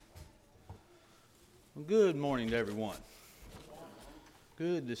Good morning to everyone.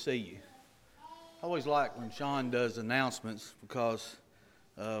 Good to see you. I always like when Sean does announcements because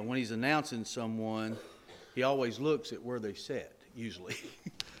when he's announcing someone, he always looks at where they sit, usually.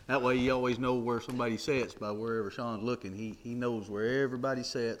 That way you always know where somebody sits by wherever Sean's looking. He knows where everybody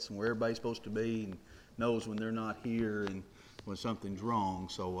sits and where everybody's supposed to be and knows when they're not here and when something's wrong.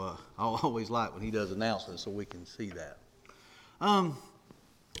 So I always like when he does announcements so we can see that.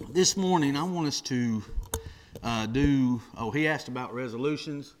 This morning I want us to he asked about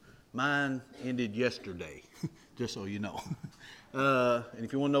resolutions. Mine ended yesterday, just so you know. And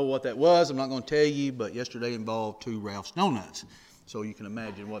if you want to know what that was, I'm not going to tell you, but yesterday involved 2 Ralph's Donuts. So you can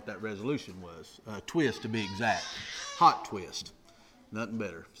imagine what that resolution was. Twist to be exact. Hot twist. Nothing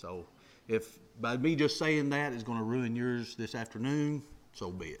better. So if by me just saying that is going to ruin yours this afternoon,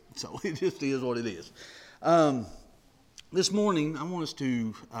 so be it. So it just is what it is. This morning, I want us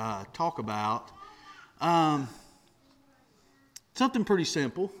to talk about something pretty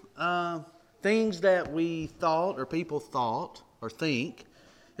simple. Things that we thought or people thought or think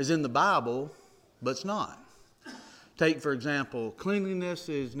is in the Bible, but it's not. Take, for example, cleanliness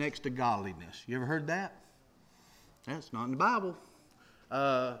is next to godliness. You ever heard that? That's not in the Bible.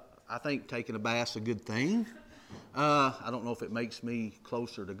 I think taking a bath's a good thing. I don't know if it makes me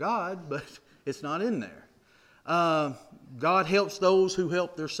closer to God, but it's not in there. God helps those who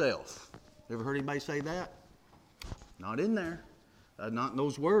help themselves. Ever heard anybody say that? Not in there. Not in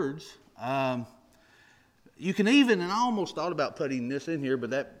those words. You can even, and I almost thought about putting this in here, but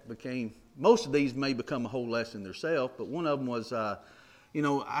that became, most of these may become a whole lesson themselves, but one of them was,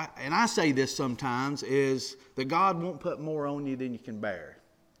 I say this sometimes, is that God won't put more on you than you can bear.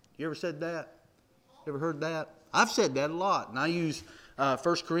 You ever said that? Ever heard that? I've said that a lot, and I use 1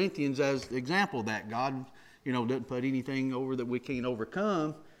 Corinthians as the example of that. God doesn't put anything over that we can't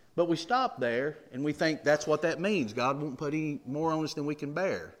overcome. But we stop there and we think that's what that means. God won't put any more on us than we can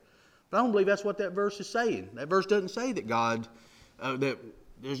bear. But I don't believe that's what that verse is saying. That verse doesn't say that that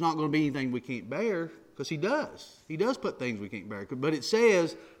there's not going to be anything we can't bear, because He does. He does put things we can't bear. But it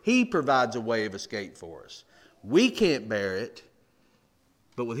says He provides a way of escape for us. We can't bear it,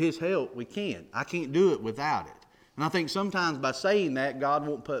 but with His help we can. I can't do it without it. And I think sometimes by saying that, God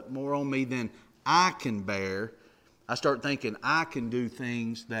won't put more on me than I can bear, I start thinking I can do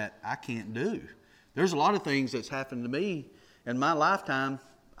things that I can't do. There's a lot of things that's happened to me in my lifetime.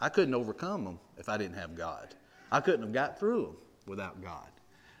 I couldn't overcome them if I didn't have God. I couldn't have got through them without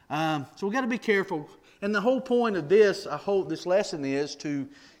God. So we've got to be careful. And the whole point of this, I hope this lesson is to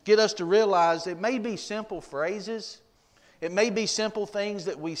get us to realize it may be simple phrases. It may be simple things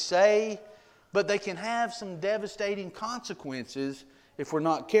that we say, but they can have some devastating consequences if we're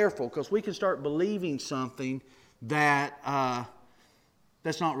not careful, because we can start believing something that's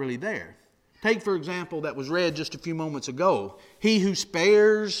not really there. Take, for example, that was read just a few moments ago. He who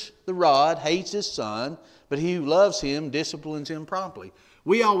spares the rod hates his son, but he who loves him disciplines him promptly.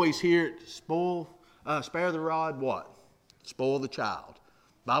 We always hear it, spare the rod, what? Spoil the child.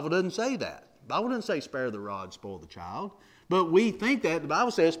 The Bible doesn't say that. The Bible doesn't say spare the rod, spoil the child. But we think that. The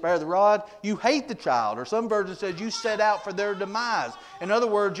Bible says, spare the rod, you hate the child. Or some version says, you set out for their demise. In other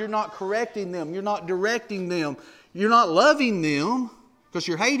words, you're not correcting them. You're not directing them. You're not loving them because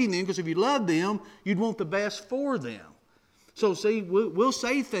you're hating them. Because if you love them, you'd want the best for them. So see, we'll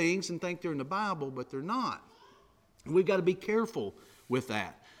say things and think they're in the Bible, but they're not. And we've got to be careful with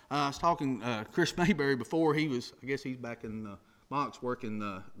that. I was talking to Chris Mayberry before. He's back in the box working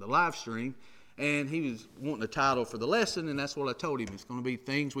the live stream. And he was wanting a title for the lesson, and that's what I told him. It's going to be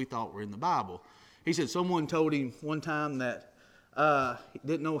things we thought were in the Bible. He said someone told him one time that he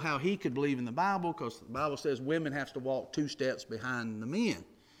didn't know how he could believe in the Bible because the Bible says women have to walk 2 steps behind the men.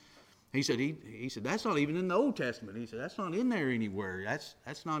 He said that's not even in the Old Testament. He said that's not in there anywhere.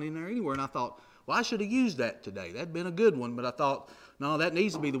 That's not in there anywhere. And I thought, well, I should have used that today. That'd been a good one. But I thought, no, that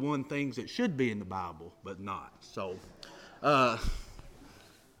needs to be the one things that should be in the Bible, but not. So.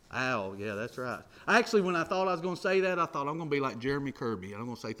 Yeah, that's right. Actually, when I thought I was going to say that, I thought I'm going to be like Jeremy Kirby. I'm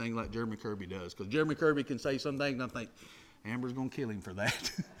going to say things like Jeremy Kirby does. Because Jeremy Kirby can say some things, and I think, Amber's going to kill him for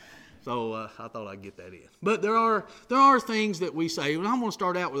that. So I thought I'd get that in. But there are things that we say, and I'm going to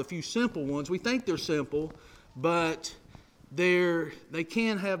start out with a few simple ones. We think they're simple, but they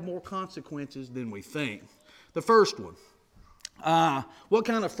can have more consequences than we think. The first one, what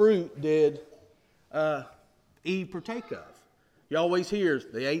kind of fruit did Eve partake of? You always hear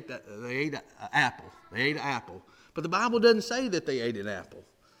they ate an apple. They ate an apple. But the Bible doesn't say that they ate an apple.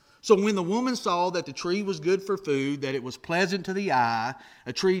 So when the woman saw that the tree was good for food, that it was pleasant to the eye,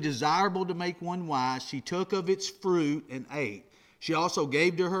 a tree desirable to make one wise, she took of its fruit and ate. She also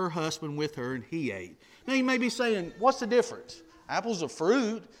gave to her husband with her, and he ate. Now you may be saying, what's the difference? Apple's a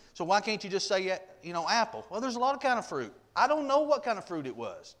fruit, so why can't you just say, apple? Well, there's a lot of kind of fruit. I don't know what kind of fruit it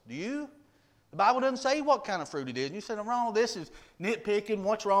was. Do you? The Bible doesn't say what kind of fruit it is. And you said, Ronald, this is nitpicking.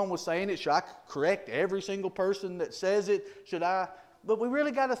 What's wrong with saying it? Should I correct every single person that says it? Should I? But we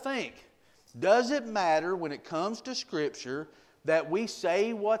really got to think. Does it matter when it comes to Scripture that we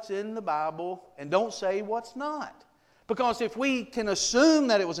say what's in the Bible and don't say what's not? Because if we can assume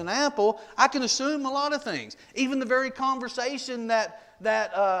that it was an apple, I can assume a lot of things. Even the very conversation that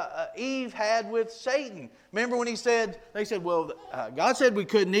Eve had with Satan. Remember when they said, well, God said we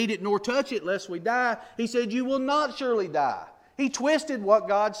couldn't eat it nor touch it lest we die. He said, you will not surely die. He twisted what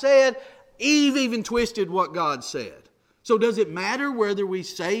God said. Eve even twisted what God said. So does it matter whether we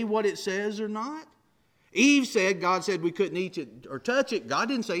say what it says or not? Eve said, God said we couldn't eat it or touch it. God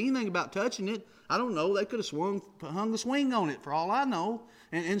didn't say anything about touching it. I don't know. They could have hung the swing on it for all I know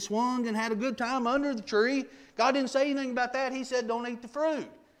and swung and had a good time under the tree. God didn't say anything about that. He said, don't eat the fruit.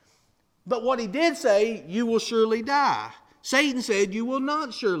 But what He did say, you will surely die. Satan said, you will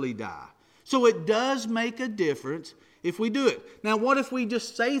not surely die. So it does make a difference if we do it. Now, what if we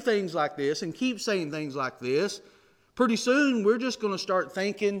just say things like this and keep saying things like this? Pretty soon, we're just going to start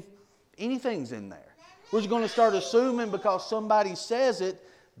thinking anything's in there. We're just going to start assuming because somebody says it,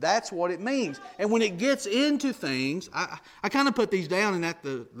 that's what it means. And when it gets into things, I kind of put these down, and at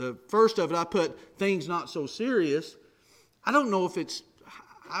the first of it, I put things not so serious. I don't know if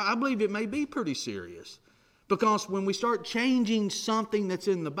I believe it may be pretty serious. Because when we start changing something that's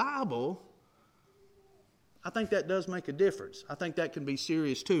in the Bible, I think that does make a difference. I think that can be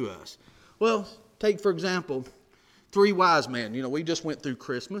serious to us. Well, take for example, 3 wise men. We just went through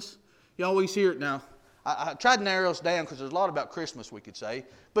Christmas. You always hear it now. I tried to narrow this down because there's a lot about Christmas we could say.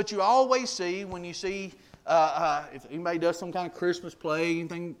 But you always see, when you see, if anybody does some kind of Christmas play,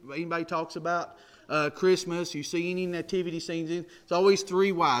 anybody talks about Christmas, you see any nativity scenes, it's always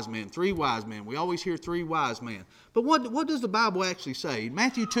 3 wise men, 3 wise men. We always hear 3 wise men. But what does the Bible actually say?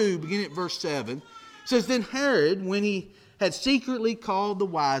 Matthew 2, beginning at verse 7, says, Then Herod, when he had secretly called the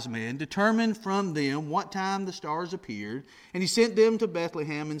wise men, determined from them what time the stars appeared, and he sent them to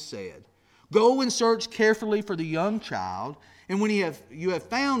Bethlehem and said, Go and search carefully for the young child, and when you have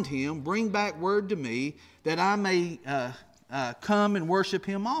found him, bring back word to me that I may come and worship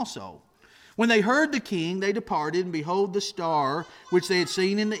him also. When they heard the king, they departed, and behold, the star which they had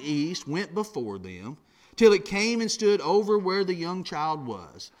seen in the east went before them, till it came and stood over where the young child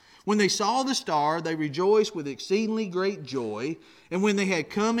was. When they saw the star, they rejoiced with exceedingly great joy. And when they had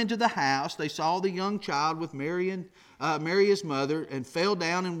come into the house, they saw the young child with Mary his mother, and fell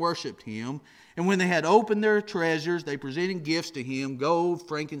down and worshipped him. And when they had opened their treasures, they presented gifts to him, gold,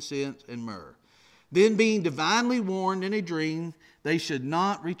 frankincense, and myrrh. Then being divinely warned in a dream, they should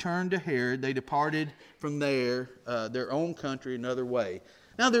not return to Herod, they departed from their own country another way.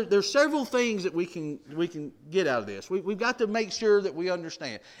 Now, there's several things that we can get out of this. We've got to make sure that we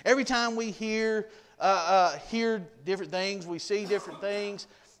understand. Every time we hear different things, we see different things.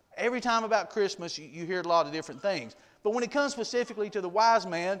 Every time about Christmas, you hear a lot of different things. But when it comes specifically to the wise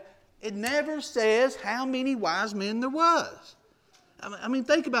man, it never says how many wise men there was. I mean,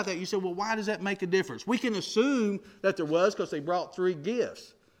 think about that. You say, well, why does that make a difference? We can assume that there was because they brought 3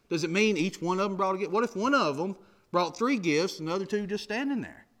 gifts. Does it mean each one of them brought a gift? What if one of them brought 3 gifts and the other 2 just standing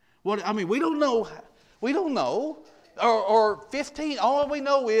there? We don't know. We don't know. Or 15. All we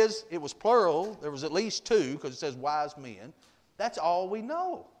know is it was plural. There was at least 2 because it says wise men. That's all we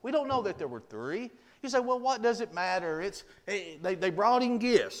know. We don't know that there were 3. You say, well, what does it matter? They brought in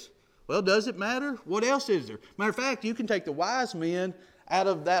gifts. Well, does it matter? What else is there? Matter of fact, you can take the wise men out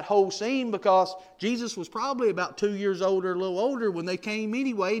of that whole scene because Jesus was probably about 2 years old or a little older when they came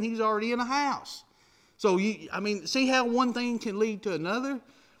anyway, and he's already in a house. So, see how one thing can lead to another?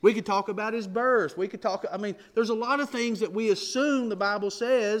 We could talk about his birth. There's a lot of things that we assume the Bible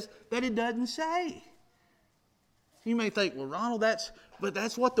says that it doesn't say. You may think, well, Ronald, that's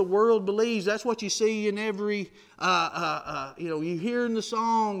what the world believes. That's what you see in every, you hear in the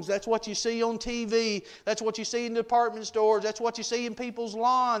songs. That's what you see on TV. That's what you see in department stores. That's what you see in people's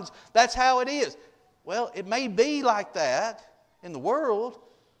lawns. That's how it is. Well, it may be like that in the world,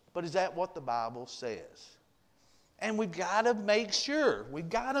 but is that what the Bible says? And we've got to make sure.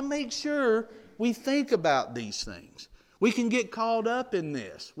 We think about these things. We can get caught up in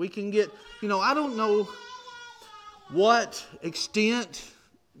this. We can get, I don't know what extent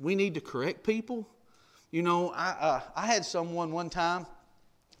we need to correct people. I had someone one time,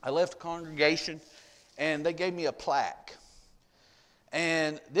 I left a congregation, and they gave me a plaque.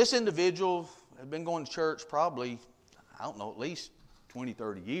 And this individual had been going to church probably, I don't know, at least 20,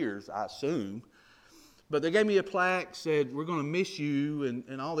 30 years, I assume. But they gave me a plaque, said, we're going to miss you,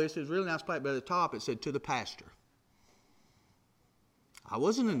 and all this. It was a really nice plaque, but at the top it said, to the pastor. I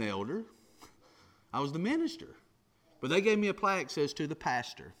wasn't an elder. I was the minister. But they gave me a plaque that says, to the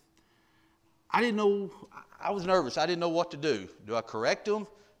pastor. I didn't know, I was nervous. I didn't know what to do. Do I correct them?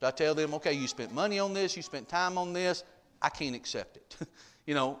 Do I tell them, okay, you spent money on this, you spent time on this, I can't accept it.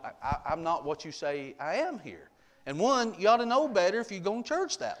 I'm not what you say I am here. And one, you ought to know better if you go in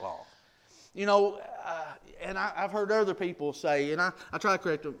church that long. And I've heard other people say, and I try to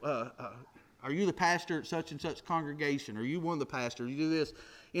correct them, are you the pastor at such and such congregation? Are you one of the pastors? You do this.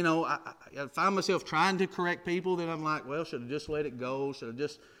 I find myself trying to correct people, then I'm like, well, should I just let it go? Should I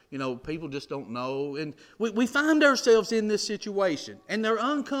just, people just don't know. And we find ourselves in this situation, and they're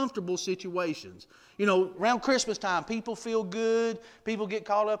uncomfortable situations. Around Christmas time, people feel good. People get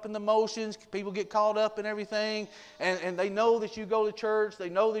caught up in the motions. People get caught up in everything. And they know that you go to church. They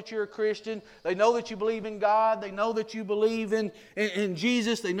know that you're a Christian. They know that you believe in God. They know that you believe in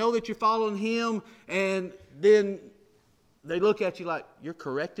Jesus. They know that you're following Him. And then they look at you like, you're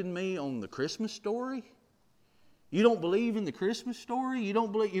correcting me on the Christmas story? You don't believe in the Christmas story? You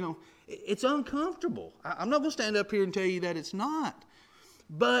don't believe, it's uncomfortable. I'm not going to stand up here and tell you that it's not.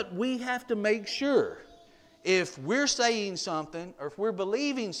 But we have to make sure if we're saying something or if we're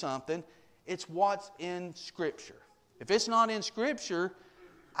believing something, it's what's in Scripture. If it's not in Scripture,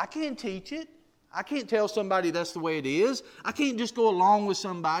 I can't teach it. I can't tell somebody that's the way it is. I can't just go along with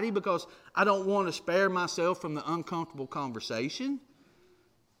somebody because I don't want to spare myself from the uncomfortable conversation.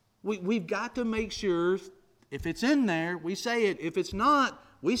 We've got to make sure if it's in there, we say it. If it's not,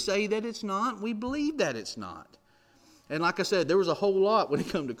 we say that it's not. We believe that it's not. And like I said, there was a whole lot when it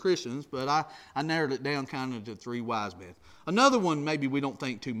comes to Christians, but I narrowed it down kind of to 3 wise men. Another one maybe we don't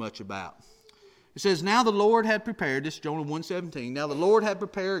think too much about. It says, now the Lord had prepared, this is Jonah 1:17, now the Lord had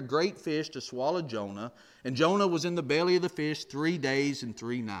prepared a great fish to swallow Jonah, and Jonah was in the belly of the fish 3 days and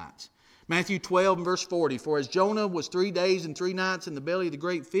 3 nights. Matthew 12 and verse 40, for as Jonah was 3 days and 3 nights in the belly of the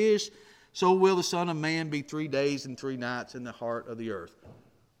great fish, so will the Son of Man be 3 days and 3 nights in the heart of the earth.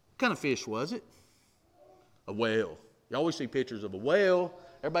 What kind of fish was it? A whale. You always see pictures of a whale.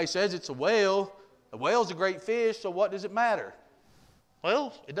 Everybody says it's a whale. A whale's a great fish, so what does it matter?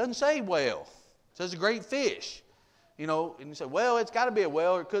 Well, it doesn't say whale. It says a great fish. And you say, well, it's got to be a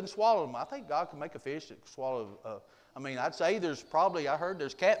whale or it couldn't swallow them. I think God can make a fish that can swallow. I'd say I heard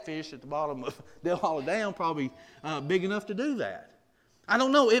there's catfish at the bottom of Del Hollow Dam probably big enough to do that. I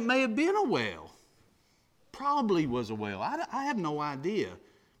don't know. It may have been a whale. Probably was a whale. I have no idea.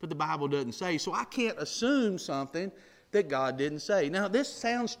 But the Bible doesn't say. So I can't assume something that God didn't say. Now, this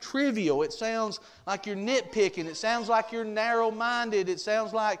sounds trivial. It sounds like you're nitpicking. It sounds like you're narrow-minded. It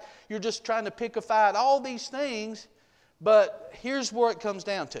sounds like you're just trying to pick a fight. All these things. But here's where it comes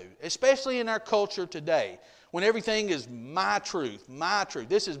down to, especially in our culture today, when everything is my truth, my truth.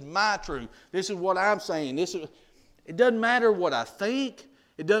 This is my truth. This is what I'm saying. It doesn't matter what I think.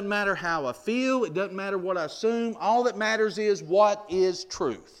 It doesn't matter how I feel. It doesn't matter what I assume. All that matters is what is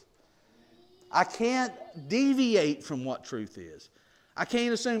truth. I can't deviate from what truth is. I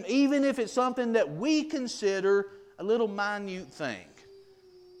can't assume, even if it's something that we consider a little minute thing.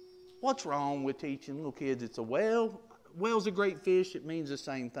 What's wrong with teaching little kids it's a whale? Whale's a great fish. It means the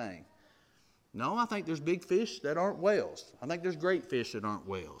same thing. No, I think there's big fish that aren't whales. I think there's great fish that aren't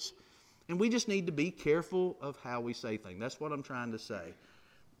whales. And we just need to be careful of how we say things. That's what I'm trying to say.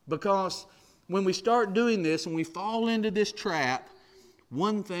 Because when we start doing this and we fall into this trap,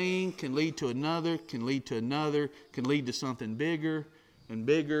 one thing can lead to another, can lead to another, can lead to something bigger and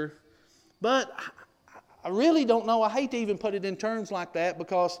bigger. But I really don't know. I hate to even put it in terms like that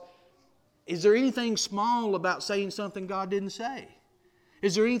because is there anything small about saying something God didn't say?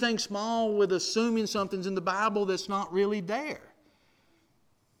 Is there anything small with assuming something's in the Bible that's not really there?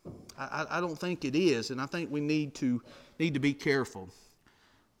 I don't think it is, and I think we need to be careful.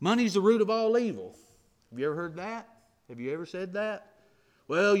 Money's the root of all evil. Have you ever heard that? Have you ever said that?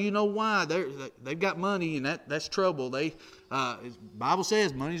 Well, you know why? They've got money, and that's trouble. The Bible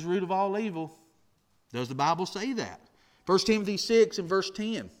says money's the root of all evil. Does the Bible say that? 1 Timothy 6 and verse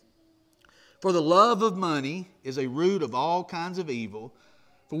 10. For the love of money is a root of all kinds of evil,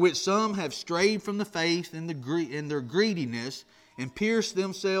 for which some have strayed from the faith in their greediness and pierced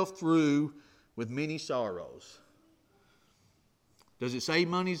themselves through with many sorrows. Does it say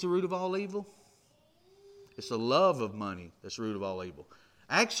money is the root of all evil? It's the love of money that's the root of all evil.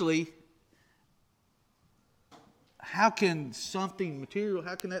 Actually, how can something material,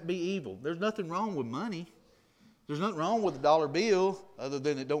 how can that be evil? There's nothing wrong with money. There's nothing wrong with a dollar bill other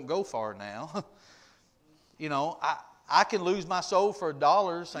than it don't go far now. I can lose my soul for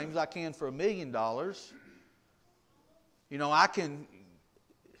 $1, same as I can for $1 million. You know, I can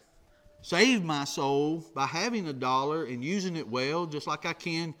save my soul by having $1 and using it well, just like I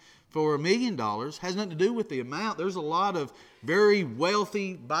can for $1 million. Has nothing to do with the amount. There's a lot of very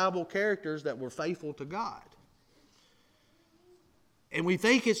wealthy Bible characters that were faithful to God. And we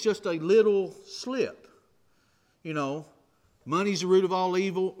think it's just a little slip. You know, money's the root of all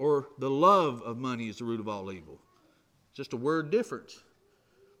evil, or the love of money is the root of all evil. Just a word difference.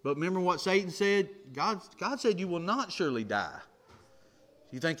 But remember what Satan said? God said you will not surely die.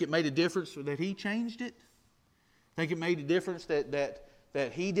 You think it made a difference that he changed it? Think it made a difference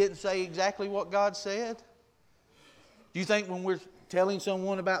that he didn't say exactly what God said? Do you think when we're telling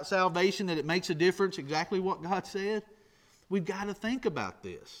someone about salvation that it makes a difference exactly what God said? We've got to think about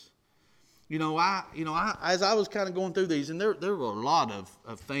this. As I was kind of going through these, and there were a lot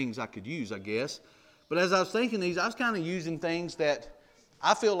of things I could use, I guess. But as I was thinking these, I was kind of using things that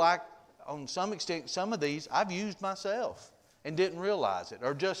I feel like, on some extent, some of these I've used myself and didn't realize it,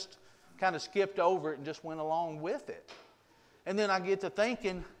 or just kind of skipped over it and just went along with it. And then I get to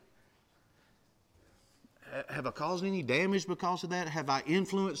thinking, have I caused any damage because of that? Have I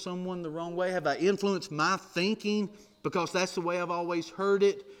influenced someone the wrong way? Have I influenced my thinking because that's the way I've always heard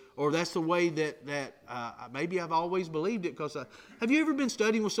it? Or that's the way that maybe I've always believed it? Have you ever been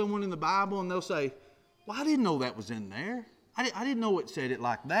studying with someone in the Bible and they'll say, well, I didn't know that was in there. I didn't know it said it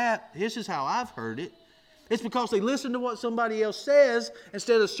like that. This is how I've heard it. It's because they listen to what somebody else says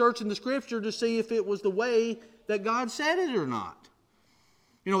instead of searching the Scripture to see if it was the way that God said it or not.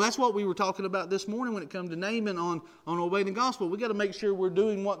 You know, that's what we were talking about this morning when it comes to Naaman on obeying the gospel. We've got to make sure we're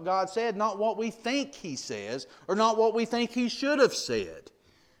doing what God said, not what we think He says or not what we think He should have said.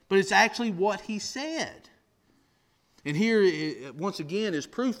 But it's actually what He said. And here, once again, is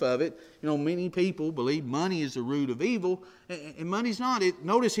proof of it. You know, many people believe money is the root of evil, and money's not.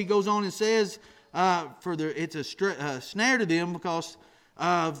 Notice he goes on and says, it's a snare to them because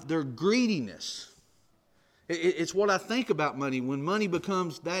of their greediness. It's what I think about money. When money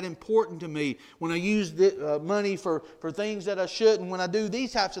becomes that important to me, when I use money for things that I shouldn't, when I do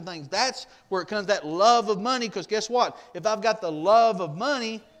these types of things, that's where it comes, that love of money. Because guess what? If I've got the love of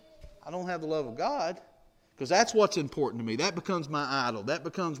money, I don't have the love of God. Because that's what's important to me. That becomes my idol. That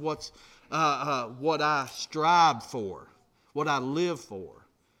becomes what I strive for, what I live for.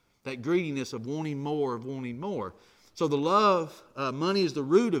 That greediness of wanting more, So the love, money is the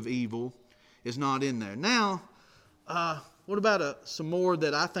root of evil, is not in there. Now, what about some more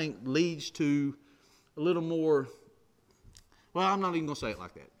that I think leads to a little more, well, I'm not even going to say it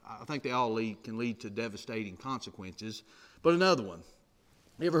like that. I think they all can lead to devastating consequences. But another one.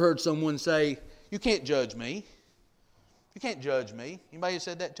 You ever heard someone say, you can't judge me? You can't judge me. Anybody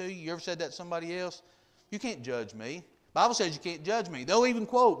said that to you? You ever said that to somebody else? You can't judge me. The Bible says you can't judge me. They'll even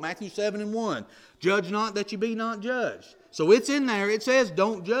quote Matthew 7:1. Judge not that you be not judged. So it's in there. It says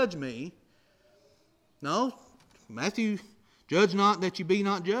don't judge me. No, Matthew, judge not that you be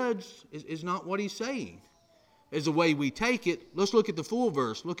not judged is not what he's saying. Is the way we take it. Let's look at the full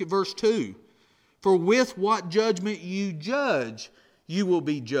verse. Look at verse 2. For with what judgment you judge, you will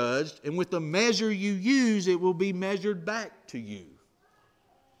be judged, and with the measure you use, it will be measured back to you.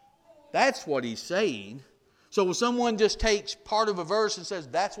 That's what he's saying. So when someone just takes part of a verse and says,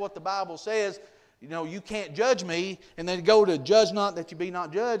 that's what the Bible says, you know, you can't judge me, and then go to judge not that you be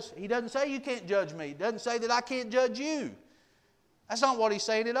not judged, he doesn't say you can't judge me. He doesn't say that I can't judge you. That's not what he's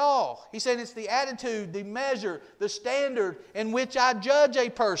saying at all. He's saying it's the attitude, the measure, the standard in which I judge a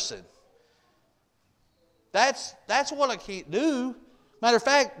person. That's what I can't do. Matter of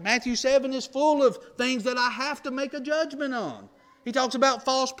fact, Matthew 7 is full of things that I have to make a judgment on. He talks about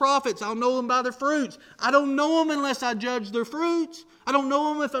false prophets. I'll know them by their fruits. I don't know them unless I judge their fruits. I don't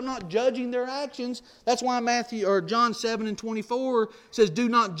know them if I'm not judging their actions. That's why John 7:24 says, do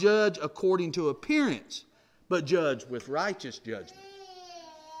not judge according to appearance, but judge with righteous judgment.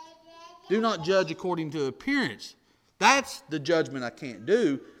 Do not judge according to appearance. That's the judgment I can't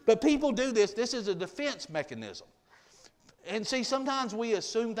do. But people do this. This is a defense mechanism. And see, sometimes we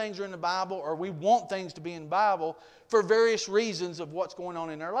assume things are in the Bible, or we want things to be in the Bible for various reasons of what's going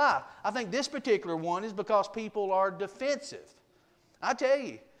on in their life. I think this particular one is because people are defensive. I tell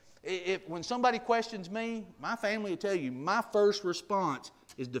you, when somebody questions me, my family will tell you, my first response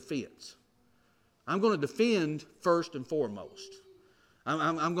is defense. I'm going to defend first and foremost.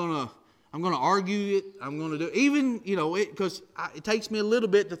 I'm going to argue it. I'm going to do even, because it takes me a little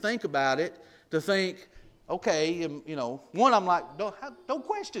bit to think about it, to think, okay, one, I'm like, don't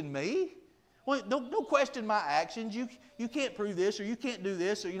question me. Well, don't question my actions. You can't prove this, or you can't do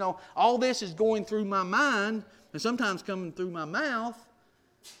this, or all this is going through my mind, and sometimes coming through my mouth,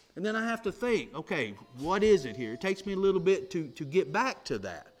 and then I have to think, okay, what is it here? It takes me a little bit to get back to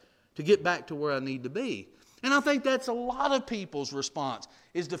that, to get back to where I need to be. And I think that's a lot of people's response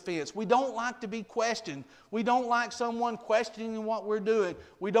is defense. We don't like to be questioned. We don't like someone questioning what we're doing.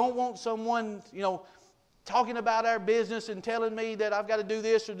 We don't want someone, talking about our business and telling me that I've got to do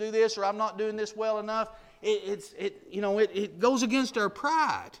this or I'm not doing this well enough. It goes against our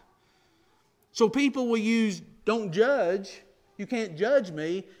pride. So people will use don't judge. You can't judge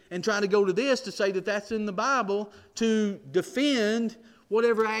me, and try to go to this to say that that's in the Bible to defend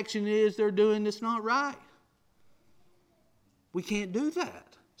whatever action it is they're doing that's not right. We can't do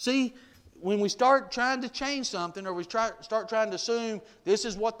that. See, when we start trying to change something or we start trying to assume this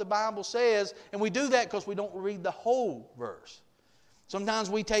is what the Bible says, and we do that because we don't read the whole verse. Sometimes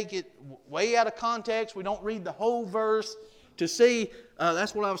we take it way out of context. We don't read the whole verse to see.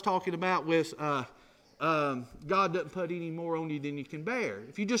 That's what I was talking about with God doesn't put any more on you than you can bear.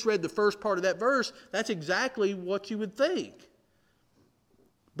 If you just read the first part of that verse, that's exactly what you would think.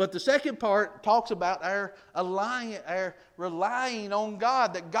 But the second part talks about our relying on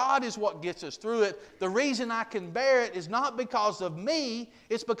God, that God is what gets us through it. The reason I can bear it is not because of me,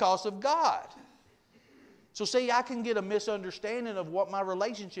 it's because of God. So see, I can get a misunderstanding of what my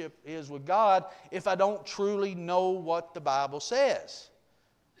relationship is with God if I don't truly know what the Bible says.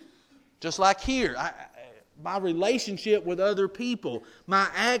 Just like here, my relationship with other people, my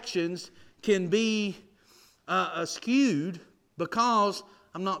actions can be skewed because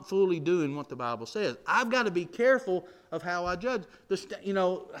I'm not fully doing what the Bible says. I've got to be careful of how I judge.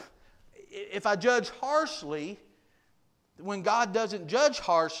 If I judge harshly, when God doesn't judge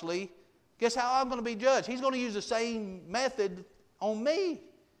harshly, guess how I'm going to be judged? He's going to use the same method on me.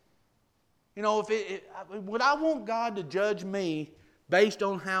 Would I want God to judge me based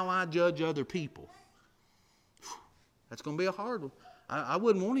on how I judge other people? That's going to be a hard one. I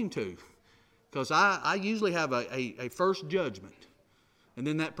wouldn't want Him to, because I usually have a first judgment. And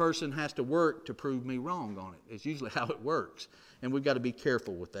then that person has to work to prove me wrong on it. It's usually how it works. And we've got to be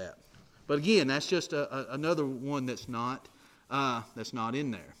careful with that. But again, that's just another one that's not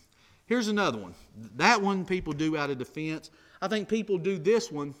in there. Here's another one. That one people do out of defense. I think people do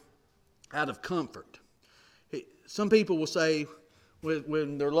this one out of comfort. Some people will say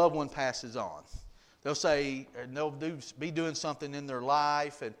when their loved one passes on, they'll say, and they'll be doing something in their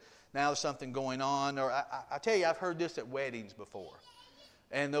life, and now there's something going on. Or I tell you, I've heard this at weddings before.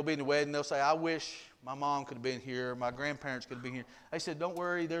 And they'll be in the wedding, they'll say, I wish my mom could have been here, my grandparents could have been here. They said, don't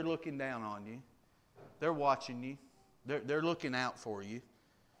worry, they're looking down on you. They're watching you. They're looking out for you.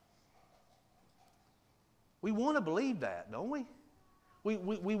 We want to believe that, don't we?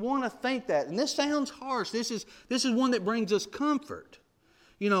 We want to think that. And this sounds harsh. This is one that brings us comfort.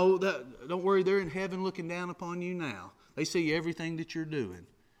 Don't worry, they're in heaven looking down upon you now. They see everything that you're doing.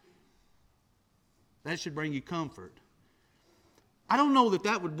 That should bring you comfort. I don't know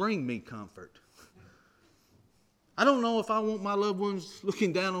that would bring me comfort. I don't know if I want my loved ones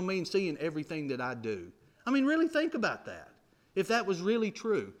looking down on me and seeing everything that I do. I mean, really think about that. If that was really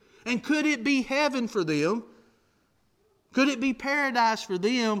true. And could it be heaven for them? Could it be paradise for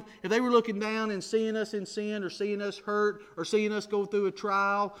them if they were looking down and seeing us in sin, or seeing us hurt, or seeing us go through a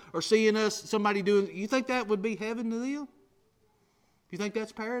trial, or seeing us, somebody doing... You think that would be heaven to them? You think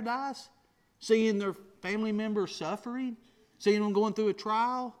that's paradise? Seeing their family members suffering? Seeing them going through a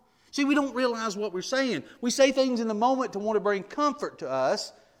trial? See, we don't realize what we're saying. We say things in the moment to want to bring comfort to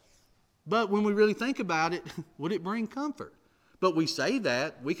us, but when we really think about it, would it bring comfort? But we say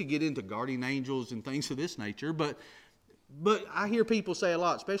that. We could get into guardian angels and things of this nature, but I hear people say a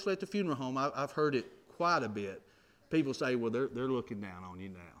lot, especially at the funeral home. I've heard it quite a bit. People say, well, they're looking down on you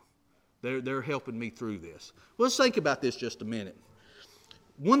now. They're helping me through this. Well, let's think about this just a minute.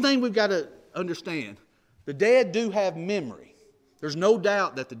 One thing we've got to understand, the dead do have memory. There's no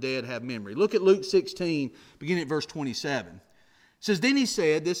doubt that the dead have memory. Look at Luke 16, beginning at verse 27. It says, then he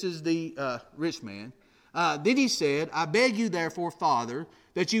said, this is the rich man, then he said, I beg you therefore, Father,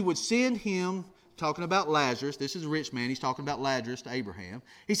 that you would send him, talking about Lazarus. This is a rich man. He's talking about Lazarus to Abraham.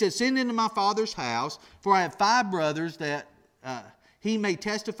 He said, send into my father's house, for I have 5 brothers, that he may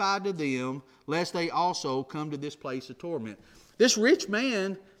testify to them, lest they also come to this place of torment. This rich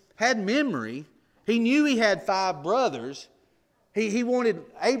man had memory. He knew he had 5 brothers. He wanted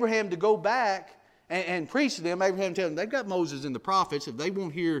Abraham to go back and preach to them. Abraham told them, they've got Moses and the prophets. If they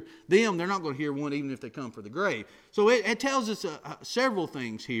won't hear them, they're not going to hear one even if they come for the grave. So it tells us several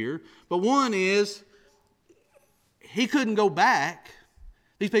things here. But one is, he couldn't go back.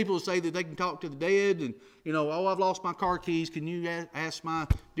 These people say that they can talk to the dead and, I've lost my car keys. Can you ask my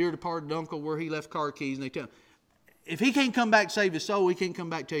dear departed uncle where he left car keys? And they tell him. if he can't come back save his soul, he can't come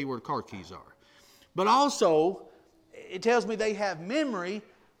back tell you where the car keys are. But also, it tells me they have memory,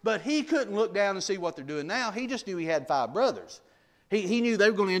 but he couldn't look down and see what they're doing now. He just knew he had 5 brothers. He knew they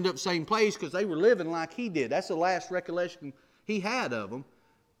were going to end up the same place because they were living like he did. That's the last recollection he had of them.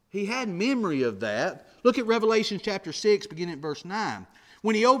 He had memory of that. Look at Revelation chapter 6, beginning at verse 9.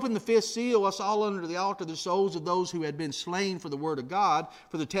 When he opened the 5th seal, I saw under the altar the souls of those who had been slain for the word of God,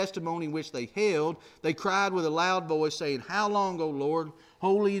 for the testimony which they held. They cried with a loud voice, saying, How long, O Lord,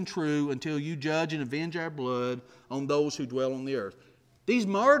 holy and true, until you judge and avenge our blood on those who dwell on the earth? These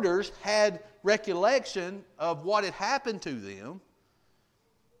martyrs had recollection of what had happened to them,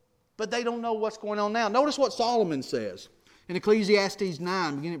 but they don't know what's going on now. Notice what Solomon says in Ecclesiastes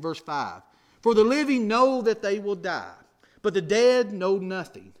 9, beginning at verse 5. For the living know that they will die, but the dead know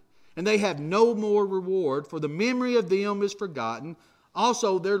nothing, and they have no more reward, for the memory of them is forgotten.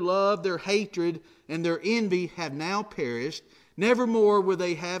 Also their love, their hatred, and their envy have now perished. Nevermore will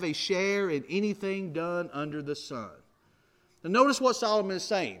they have a share in anything done under the sun. Now notice what Solomon is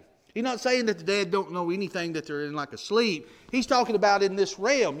saying. He's not saying that the dead don't know anything, that they're in like a sleep. He's talking about in this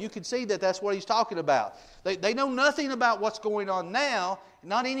realm. You can see that that's what he's talking about. They know nothing about what's going on now,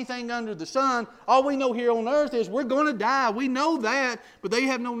 not anything under the sun. All we know here on earth is we're going to die. We know that, but they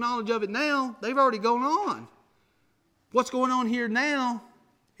have no knowledge of it now. They've already gone on. What's going on here now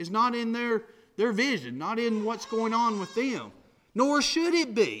is not in their vision, not in what's going on with them, nor should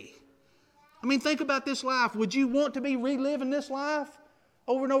it be. I mean, think about this life. Would you want to be reliving this life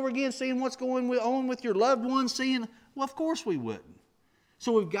over and over again, seeing what's going on with your loved ones, seeing? Well, of course we wouldn't.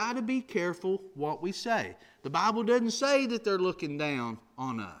 So we've got to be careful what we say. The Bible doesn't say that they're looking down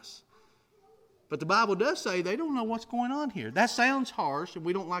on us. But the Bible does say they don't know what's going on here. That sounds harsh, and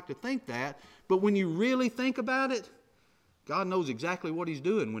we don't like to think that. But when you really think about it, God knows exactly what He's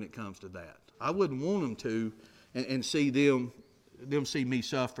doing when it comes to that. I wouldn't want them to and see them see me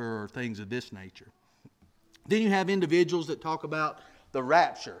suffer or things of this nature. Then you have individuals that talk about the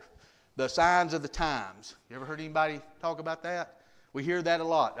rapture, the signs of the times. You ever heard anybody talk about that? We hear that a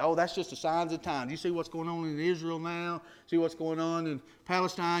lot. Oh, that's just the signs of the times. You see what's going on in Israel now. See what's going on in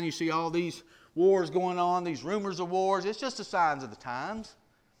Palestine. You see all these wars going on, these rumors of wars. It's just the signs of the times.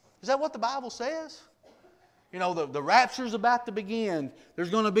 Is that what the Bible says? You know, the rapture's about to begin. There's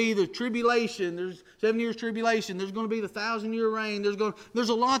going to be the tribulation. There's 7 years tribulation. There's going to be the 1,000-year reign. There's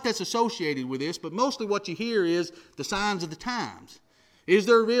a lot that's associated with this, but mostly what you hear is the signs of the times. Is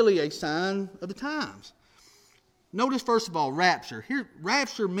there really a sign of the times? Notice, first of all, rapture. Here,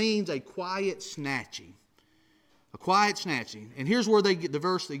 rapture means a quiet snatching. A quiet snatching. And here's where they get the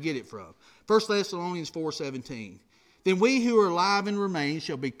verse they get it from. 1 Thessalonians 4:17. Then we who are alive and remain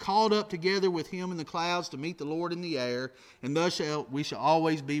shall be caught up together with Him in the clouds to meet the Lord in the air, and thus we shall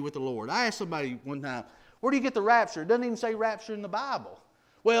always be with the Lord. I asked somebody one time, where do you get the rapture? It doesn't even say rapture in the Bible.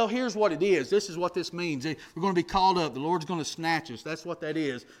 Well, here's what it is. This is what this means. We're going to be called up. The Lord's going to snatch us. That's what that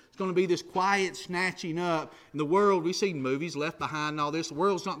is. It's going to be this quiet snatching up. In the world, we've seen movies, Left Behind and all this. The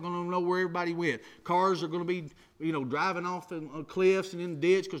world's not going to know where everybody went. Cars are going to be, driving off on cliffs and in the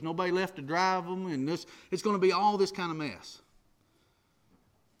ditch because nobody left to drive them. And it's going to be all this kind of mess.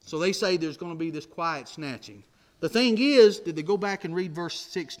 So they say there's going to be this quiet snatching. The thing is, did they go back and read verse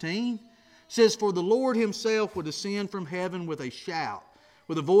 16? It says, For the Lord Himself will descend from heaven with a shout,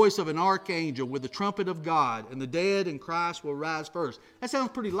 with the voice of an archangel, with the trumpet of God, and the dead in Christ will rise first. That sounds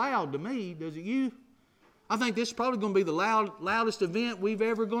pretty loud to me, does it you? I think this is probably going to be the loudest event we've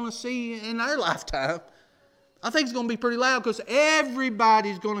ever going to see in our lifetime. I think it's going to be pretty loud because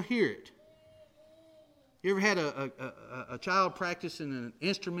everybody's going to hear it. You ever had a child practicing an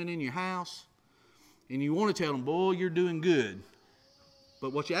instrument in your house? And you want to tell them, boy, you're doing good.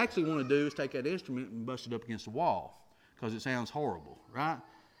 But what you actually want to do is take that instrument and bust it up against the wall, because it sounds horrible, right?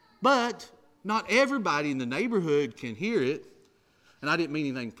 But not everybody in the neighborhood can hear it. And I didn't mean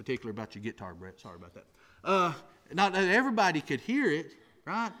anything particular about your guitar, Brett. Sorry about that. Not everybody could hear it,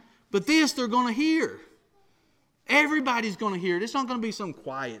 right? But this they're going to hear. Everybody's going to hear it. It's not going to be some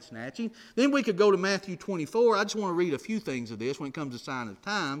quiet snatching. Then we could go to Matthew 24. I just want to read a few things of this when it comes to sign of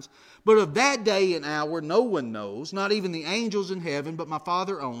times. But of that day and hour no one knows, not even the angels in heaven, but my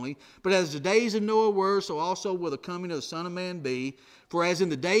Father only. But as the days of Noah were, so also will the coming of the Son of Man be. For as in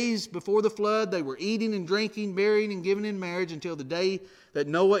the days before the flood, they were eating and drinking, marrying and giving in marriage until the day that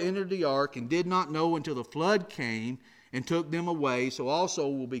Noah entered the ark, and did not know until the flood came and took them away, so also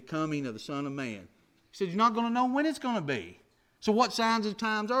will be coming of the Son of Man. He said, you're not going to know when it's going to be. So what signs of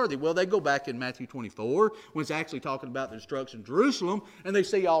times are they? Well, they go back in Matthew 24 when it's actually talking about the destruction of Jerusalem, and they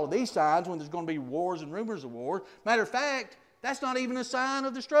see all of these signs when there's going to be wars and rumors of war. Matter of fact, that's not even a sign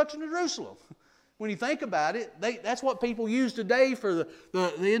of destruction of Jerusalem. when you think about it, that's what people use today for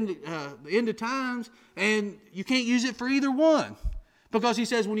the end of times, and you can't use it for either one. Because he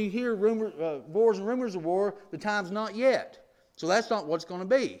says when you hear wars and rumors of war, the time's not yet. So that's not what it's going to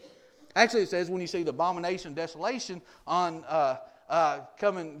be. Actually, it says when you see the abomination of desolation on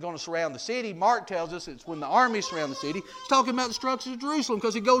going to surround the city, Mark tells us it's when the armies surround the city. He's talking about the destruction of Jerusalem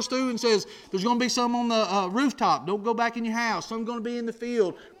because he goes through and says there's going to be some on the rooftop. Don't go back in your house. Some going to be in the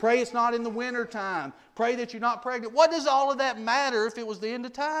field. Pray it's not in the winter time. Pray that you're not pregnant. What does all of that matter if it was the end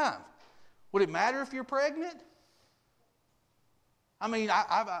of time? Would it matter if you're pregnant? I mean,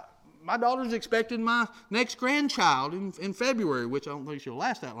 my daughter's expecting my next grandchild in February, which I don't think she'll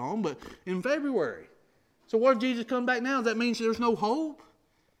last that long, but in February. So what if Jesus comes back now? Does that mean there's no hope?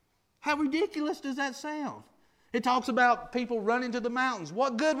 How ridiculous does that sound? It talks about people running to the mountains.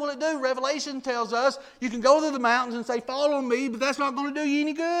 What good will it do? Revelation tells us you can go to the mountains and say, follow me, but that's not going to do you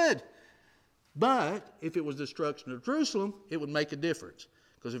any good. But if it was destruction of Jerusalem, it would make a difference.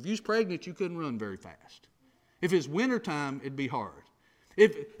 Because if you was pregnant, you couldn't run very fast. If it's wintertime, it'd be hard.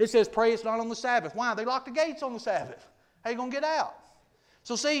 If it says pray it's not on the Sabbath. Why? They lock the gates on the Sabbath. How are you going to get out?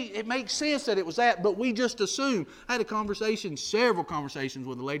 So see, it makes sense that it was that, but we just assume. I had several conversations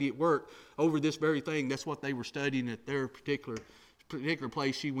with a lady at work over this very thing. That's what they were studying at their particular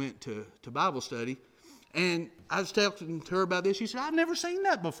place she went to Bible study. And I was talking to her about this. She said, I've never seen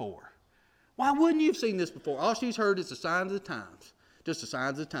that before. Why wouldn't you have seen this before? All she's heard is the signs of the times. Just the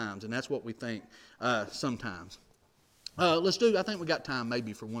signs of the times, and that's what we think sometimes. I think we got time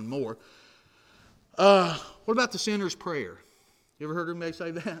maybe for one more. What about the sinner's prayer? You ever heard anybody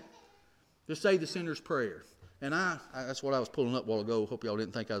say that? Just say the sinner's prayer. And that's what I was pulling up a while ago. Hope y'all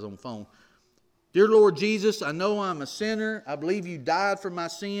didn't think I was on the phone. Dear Lord Jesus, I know I'm a sinner. I believe you died for my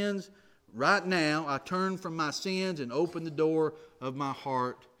sins. Right now, I turn from my sins and open the door of my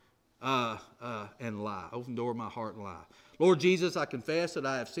heart and lie. Open the door of my heart and lie. Lord Jesus, I confess that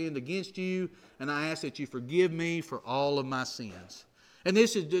I have sinned against you, and I ask that you forgive me for all of my sins. And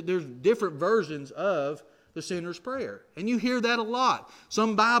there's different versions of the sinner's prayer. And you hear that a lot.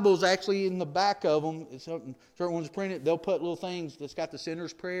 Some Bibles actually in the back of them, certain ones printed, they'll put little things that's got the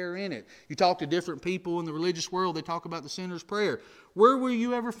sinner's prayer in it. You talk to different people in the religious world, they talk about the sinner's prayer. Where will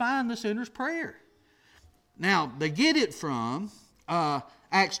you ever find the sinner's prayer? Now, they get it from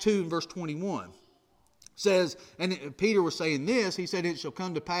Acts 2 and verse 21. Says, and Peter was saying this, he said, it shall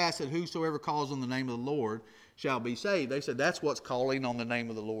come to pass that whosoever calls on the name of the Lord shall be saved. They said that's what calling on the name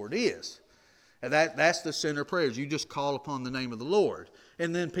of the Lord is. And that's the sinner prayers. You just call upon the name of the Lord.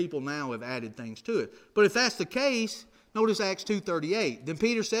 And then people now have added things to it. But if that's the case, notice Acts 2:38. Then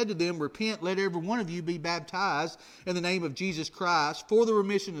Peter said to them, repent, let every one of you be baptized in the name of Jesus Christ for the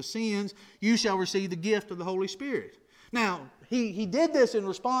remission of sins. You shall receive the gift of the Holy Spirit. Now, he did this in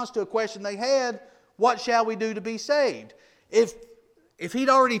response to a question they had, what shall we do to be saved? If he'd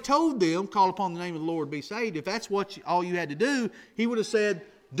already told them, call upon the name of the Lord, be saved, if that's all you had to do, he would have said,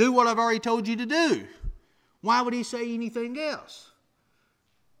 do what I've already told you to do. Why would he say anything else?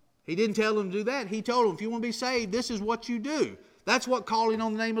 He didn't tell them to do that. He told them, if you want to be saved, this is what you do. That's what calling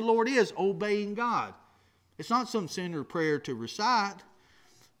on the name of the Lord is, obeying God. It's not some sinner prayer to recite.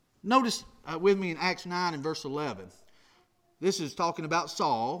 Notice with me in Acts 9 and verse 11. This is talking about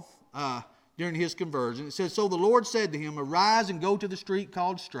Saul during his conversion. It says, so the Lord said to him, arise and go to the street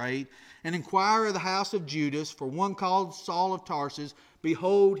called Straight, and inquire of the house of Judas for one called Saul of Tarsus.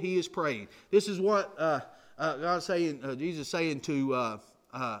 Behold, he is praying. This is what God's saying, Jesus saying to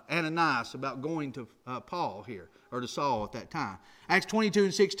Ananias about going to Paul here, or to Saul at that time. Acts 22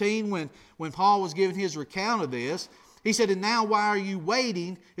 and 16, when Paul was giving his recount of this, he said, and now why are you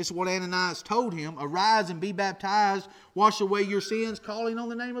waiting? This is what Ananias told him. Arise and be baptized, wash away your sins, calling on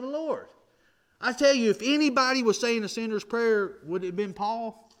the name of the Lord. I tell you, if anybody was saying a sinner's prayer, would it have been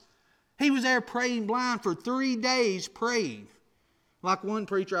Paul? He was there praying blind for 3 days praying. Like one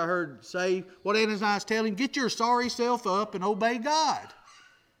preacher I heard say, what Ananias tell him, get your sorry self up and obey God.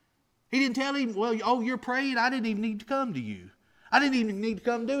 He didn't tell him, well, you're praying, I didn't even need to come to you. I didn't even need to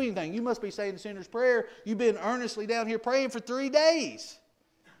come do anything. You must be saying the sinner's prayer. You've been earnestly down here praying for 3 days.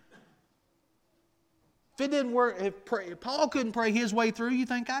 If it didn't work, if Paul couldn't pray his way through, you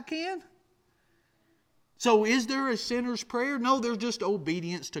think I can? So is there a sinner's prayer? No, there's just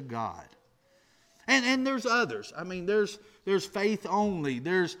obedience to God. And there's others. I mean, there's faith only.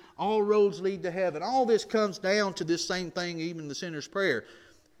 There's all roads lead to heaven. All this comes down to this same thing, even the sinner's prayer.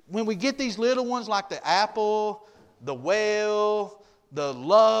 When we get these little ones like the apple, the well, the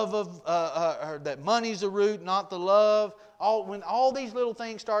love of, that money's the root, not the love. When all these little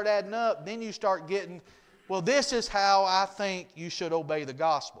things start adding up, then you start getting, well, this is how I think you should obey the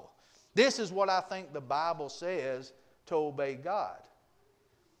gospel. This is what I think the Bible says to obey God.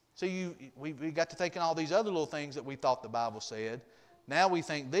 So we got to thinking all these other little things that we thought the Bible said. Now we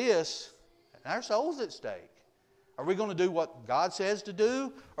think this, and our soul's at stake. Are we going to do what God says to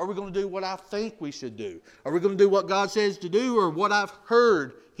do, or are we going to do what I think we should do? Are we going to do what God says to do, or what I've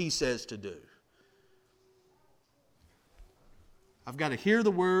heard He says to do? I've got to hear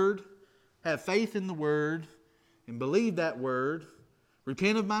the Word, have faith in the Word, and believe that Word,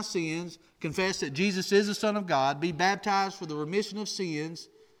 repent of my sins, confess that Jesus is the Son of God, be baptized for the remission of sins,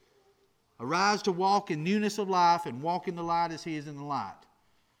 arise to walk in newness of life, and walk in the light as He is in the light.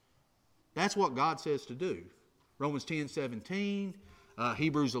 That's what God says to do. Romans 10:17,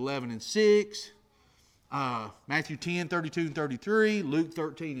 Hebrews 11:6, Matthew 10:32-33, Luke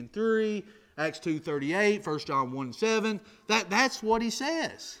 13:3, Acts 2:38, 1 John 1:7. That's what He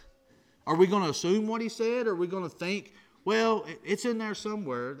says. Are we going to assume what He said, or are we going to think, well, it's in there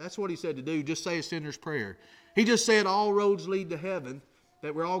somewhere? That's what He said to do. Just say a sinner's prayer. He just said all roads lead to heaven,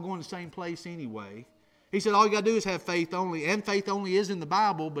 that we're all going to the same place anyway. He said all you got to do is have faith only, and faith only is in the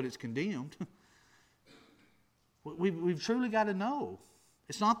Bible, but it's condemned. We've truly got to know.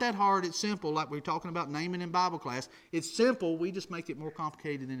 It's not that hard. It's simple, like we were talking about naming in Bible class. It's simple. We just make it more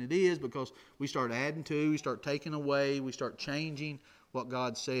complicated than it is because we start adding to, we start taking away, we start changing what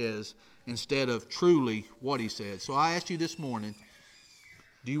God says instead of truly what He said. So I asked you this morning,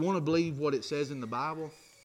 do you want to believe what it says in the Bible?